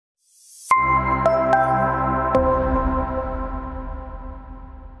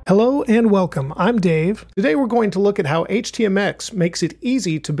Hello and welcome, I'm Dave. Today we're going to look at how HTMX makes it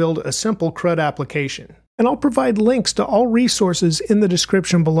easy to build a simple CRUD application. And I'll provide links to all resources in the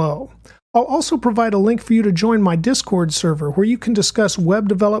description below. I'll also provide a link for you to join my Discord server where you can discuss web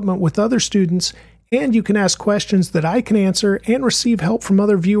development with other students and you can ask questions that I can answer and receive help from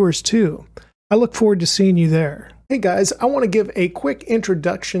other viewers too. I look forward to seeing you there. Hey guys, I want to give a quick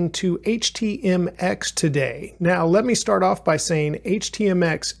introduction to HTMX today. Now let me start off by saying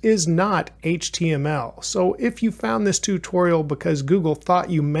HTMX is not HTML. So if you found this tutorial because Google thought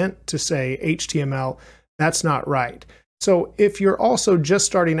you meant to say HTML, that's not right. So if you're also just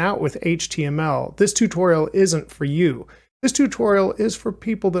starting out with HTML, this tutorial isn't for you. This tutorial is for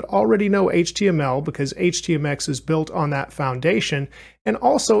people that already know HTML because HTMX is built on that foundation, and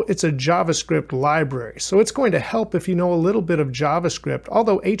also it's a JavaScript library. So it's going to help if you know a little bit of JavaScript,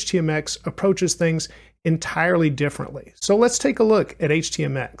 although HTMX approaches things entirely differently. So let's take a look at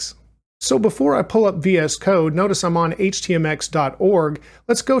HTMX. So before I pull up VS Code, notice I'm on htmx.org.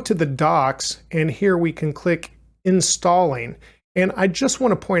 Let's go to the docs, and here we can click installing. And I just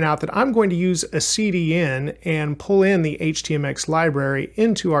want to point out that I'm going to use a CDN and pull in the HTMX library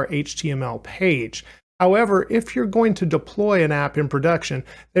into our HTML page. However, if you're going to deploy an app in production,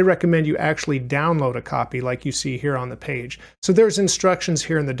 they recommend you actually download a copy like you see here on the page. So there's instructions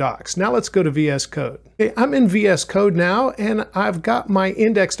here in the docs. Now let's go to VS Code. Okay, I'm in VS Code now and I've got my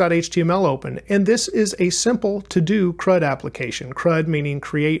index.html open, and this is a simple to-do CRUD application. CRUD meaning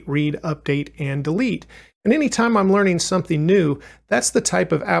create, read, update, and delete. And anytime I'm learning something new, that's the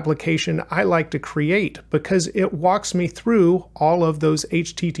type of application I like to create because it walks me through all of those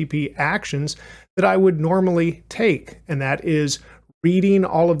HTTP actions that I would normally take. And that is reading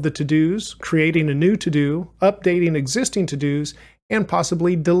all of the to-dos, creating a new to-do, updating existing to-dos, and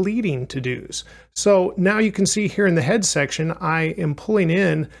possibly deleting to-dos. So now you can see here in the head section, I am pulling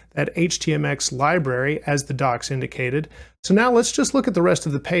in that HTMX library as the docs indicated. So now let's just look at the rest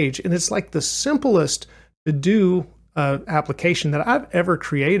of the page, and it's like the simplest to-do application that I've ever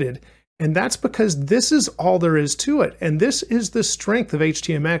created. And that's because this is all there is to it. And this is the strength of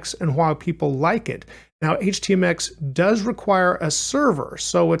HTMX and why people like it. Now, HTMX does require a server,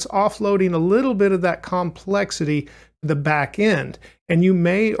 so it's offloading a little bit of that complexity to the back end. And you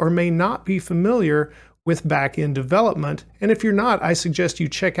may or may not be familiar with back-end development. And if you're not, I suggest you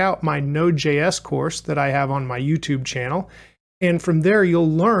check out my Node.js course that I have on my YouTube channel. And from there, you'll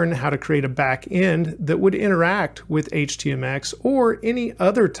learn how to create a back end that would interact with HTMX or any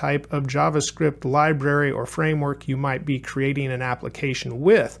other type of JavaScript library or framework you might be creating an application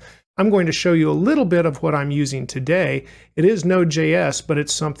with. I'm going to show you a little bit of what I'm using today. It is Node.js, but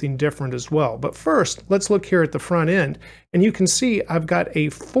it's something different as well. But first, let's look here at the front end. And you can see I've got a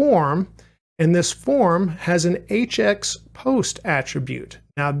form, and this form has an hxPost attribute.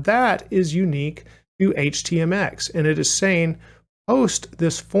 Now that is unique to HTMX, and it is saying post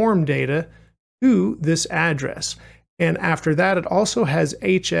this form data to this address. And after that, it also has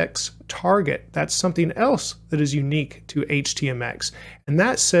hx target. That's something else that is unique to HTMX. And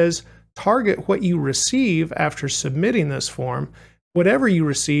that says target what you receive after submitting this form. Whatever you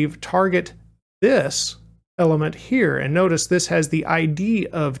receive, target this element here. And notice this has the ID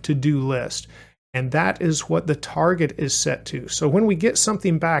of to-do list. And that is what the target is set to. So when we get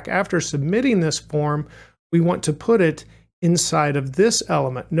something back after submitting this form, we want to put it inside of this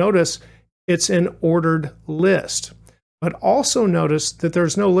element. Notice it's an ordered list. But also notice that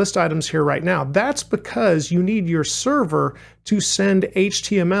there's no list items here right now. That's because you need your server to send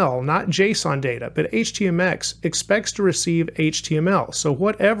HTML, not JSON data, but HTMX expects to receive HTML. So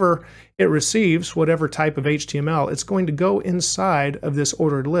whatever it receives, whatever type of HTML, it's going to go inside of this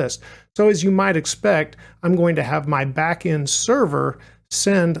ordered list. So as you might expect, I'm going to have my backend server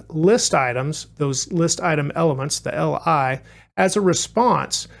send list items, those list item elements, the LI, as a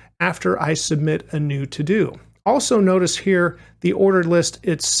response after I submit a new to-do. Also notice here the ordered list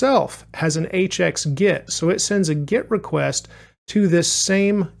itself has an hx get, so it sends a get request to this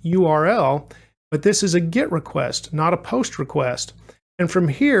same URL, but this is a get request, not a post request. And from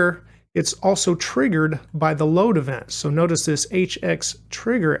here, it's also triggered by the load event. So notice this hx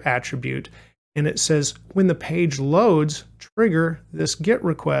trigger attribute, and it says when the page loads, trigger this get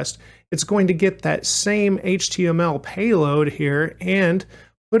request. It's going to get that same HTML payload here and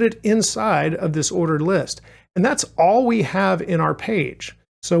put it inside of this ordered list. And that's all we have in our page.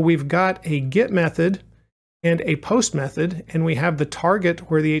 So we've got a get method and a post method, and we have the target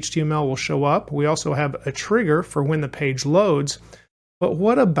where the HTML will show up. We also have a trigger for when the page loads. But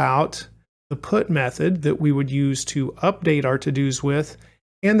what about the put method that we would use to update our to-dos with,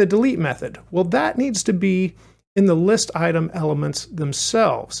 and the delete method? Well, that needs to be in the list item elements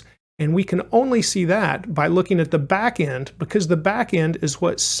themselves. And we can only see that by looking at the back end, because the back end is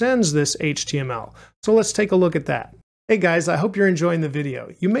what sends this HTML. So let's take a look at that. Hey guys, I hope you're enjoying the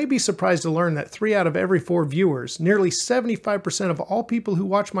video. You may be surprised to learn that 3 out of every 4 viewers, nearly 75% of all people who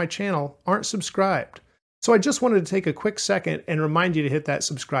watch my channel, aren't subscribed. So I just wanted to take a quick second and remind you to hit that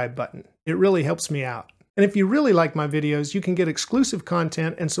subscribe button. It really helps me out. And if you really like my videos, you can get exclusive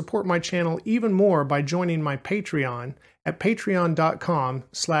content and support my channel even more by joining my Patreon at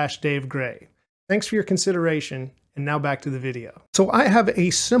patreon.com/DaveGray. Thanks for your consideration, and now back to the video. So I have a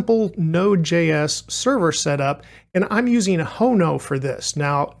simple Node.js server set up, and I'm using Hono for this.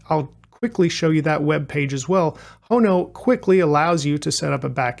 Now, I'll quickly show you that web page as well. Hono quickly allows you to set up a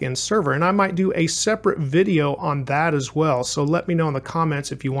backend server, and I might do a separate video on that as well. So let me know in the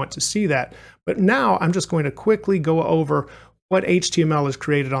comments if you want to see that. But now I'm just going to quickly go over what HTML is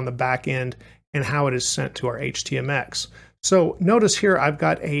created on the back end and how it is sent to our HTMX. So notice here I've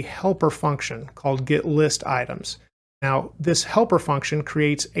got a helper function called getListItems. Now this helper function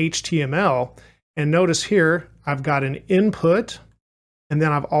creates HTML, and notice here I've got an input, and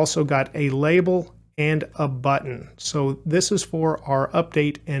then I've also got a label and a button. So this is for our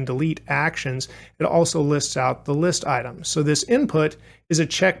update and delete actions. It also lists out the list items. So this input is a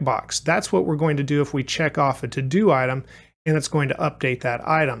checkbox. That's what we're going to do if we check off a to-do item, and it's going to update that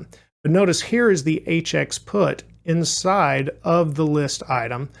item. But notice here is the hx put inside of the list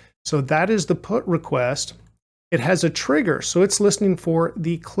item. So that is the put request. It has a trigger, so it's listening for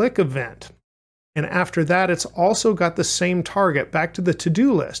the click event. And after that, it's also got the same target back to the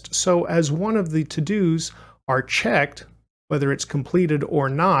to-do list. So as one of the to-dos are checked, whether it's completed or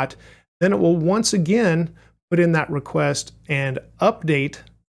not, then it will once again put in that request and update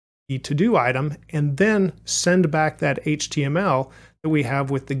the to-do item, and then send back that HTML that we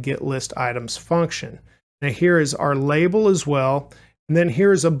have with the getListItems function. Now here is our label as well, and then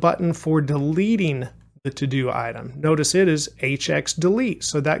here is a button for deleting the to-do item. Notice it is hx delete,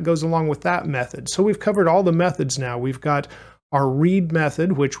 so that goes along with that method. So we've covered all the methods now. We've got our read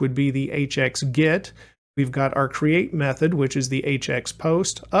method, which would be the hx get. We've got our create method, which is the hx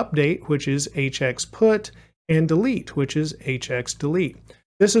post, update, which is hx put, and delete, which is hx delete.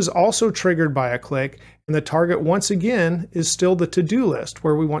 This is also triggered by a click, and the target once again is still the to-do list,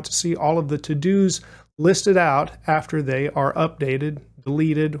 where we want to see all of the to-dos listed out after they are updated,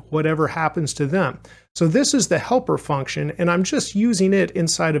 deleted, whatever happens to them. So this is the helper function, and I'm just using it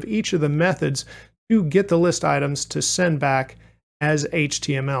inside of each of the methods to get the list items to send back as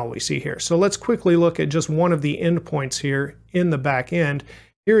HTML we see here. So let's quickly look at just one of the endpoints here in the back end.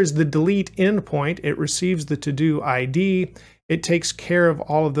 Here is the delete endpoint. It receives the to-do ID. It takes care of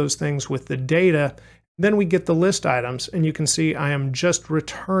all of those things with the data. Then we get the list items, and you can see I am just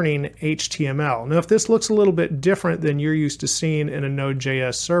returning HTML. Now, if this looks a little bit different than you're used to seeing in a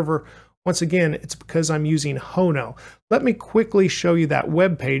Node.js server, once again, it's because I'm using Hono. Let me quickly show you that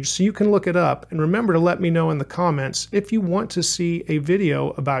web page so you can look it up, and remember to let me know in the comments if you want to see a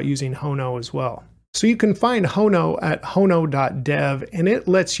video about using Hono as well. So you can find Hono at hono.dev, and it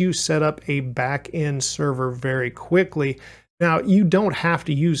lets you set up a back-end server very quickly. Now, you don't have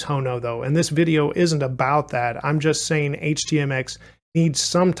to use Hono though, and this video isn't about that. I'm just saying HTMX needs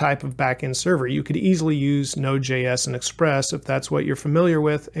some type of backend server. You could easily use Node.js and Express if that's what you're familiar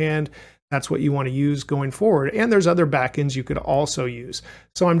with, and that's what you want to use going forward. And there's other backends you could also use.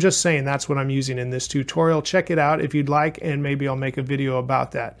 So I'm just saying that's what I'm using in this tutorial. Check it out if you'd like, and maybe I'll make a video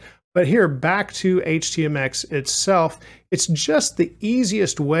about that. But here, back to HTMX itself, it's just the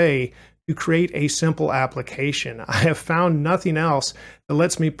easiest way to create a simple application. I have found nothing else that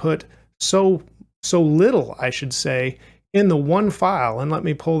lets me put so little, I should say, in the one file. And let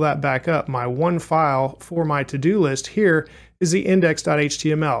me pull that back up. My one file for my to-do list here is the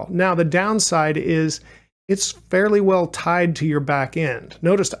index.html. Now the downside is it's fairly well tied to your back end.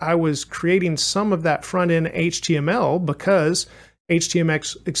 Notice I was creating some of that front end HTML because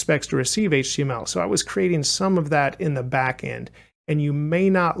HTMX expects to receive HTML. So I was creating some of that in the back end. And you may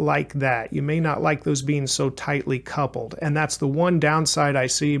not like that. You may not like those being so tightly coupled. And that's the one downside I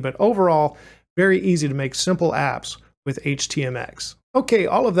see. But overall, very easy to make simple apps with HTMX. Okay,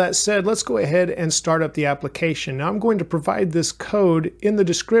 all of that said, let's go ahead and start up the application. Now I'm going to provide this code in the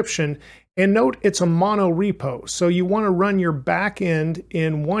description, and note it's a mono repo. So you want to run your back end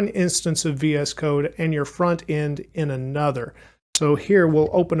in one instance of VS Code and your front end in another. So here we'll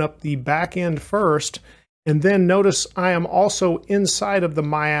open up the back end first, and then notice I am also inside of the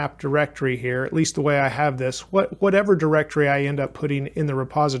My App directory here, at least the way I have this. Whatever directory I end up putting in the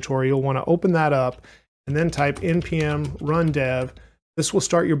repository, you'll want to open that up and then type npm run dev This will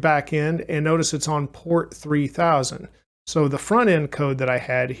start your back end, and notice it's on port 3000. So the front end code that I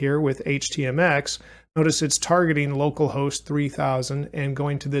had here with HTMX, notice it's targeting localhost 3000 and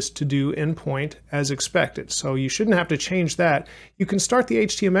going to this to-do endpoint as expected. So you shouldn't have to change that. You can start the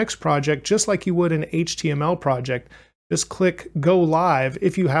HTMX project just like you would an HTML project. Just click Go Live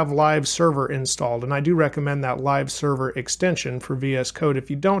if you have Live Server installed. And I do recommend that Live Server extension for VS Code. If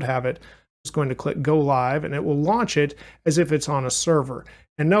you don't have it, just going to click Go Live and it will launch it as if it's on a server.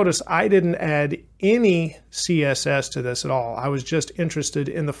 And notice I didn't add any CSS to this at all. I was just interested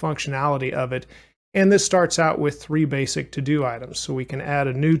in the functionality of it. And this starts out with 3 basic to-do items. So we can add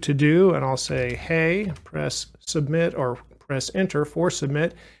a new to-do, and I'll say, hey, press submit or press enter for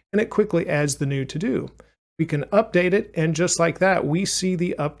submit, and it quickly adds the new to-do. We can update it, and just like that, we see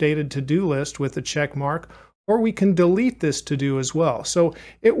the updated to-do list with the check mark, or we can delete this to-do as well. So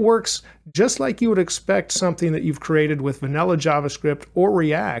it works just like you would expect something that you've created with vanilla JavaScript or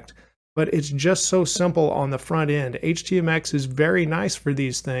React, but it's just so simple on the front end. HTMX is very nice for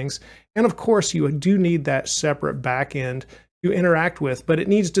these things. And of course, you do need that separate back end to interact with, but it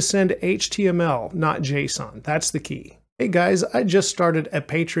needs to send HTML, not JSON. That's the key. Hey guys, I just started a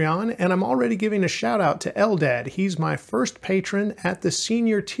Patreon and I'm already giving a shout out to Eldad. He's my first patron at the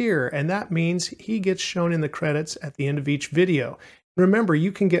senior tier, and that means he gets shown in the credits at the end of each video. Remember,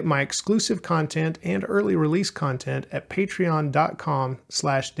 you can get my exclusive content and early release content at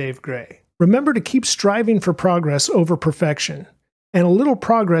patreon.com/DaveGray. Remember to keep striving for progress over perfection, and a little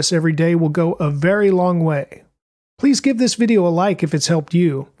progress every day will go a very long way. Please give this video a like if it's helped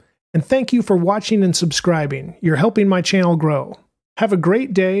you, and thank you for watching and subscribing. You're helping my channel grow. Have a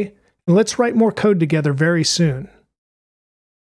great day, and let's write more code together very soon.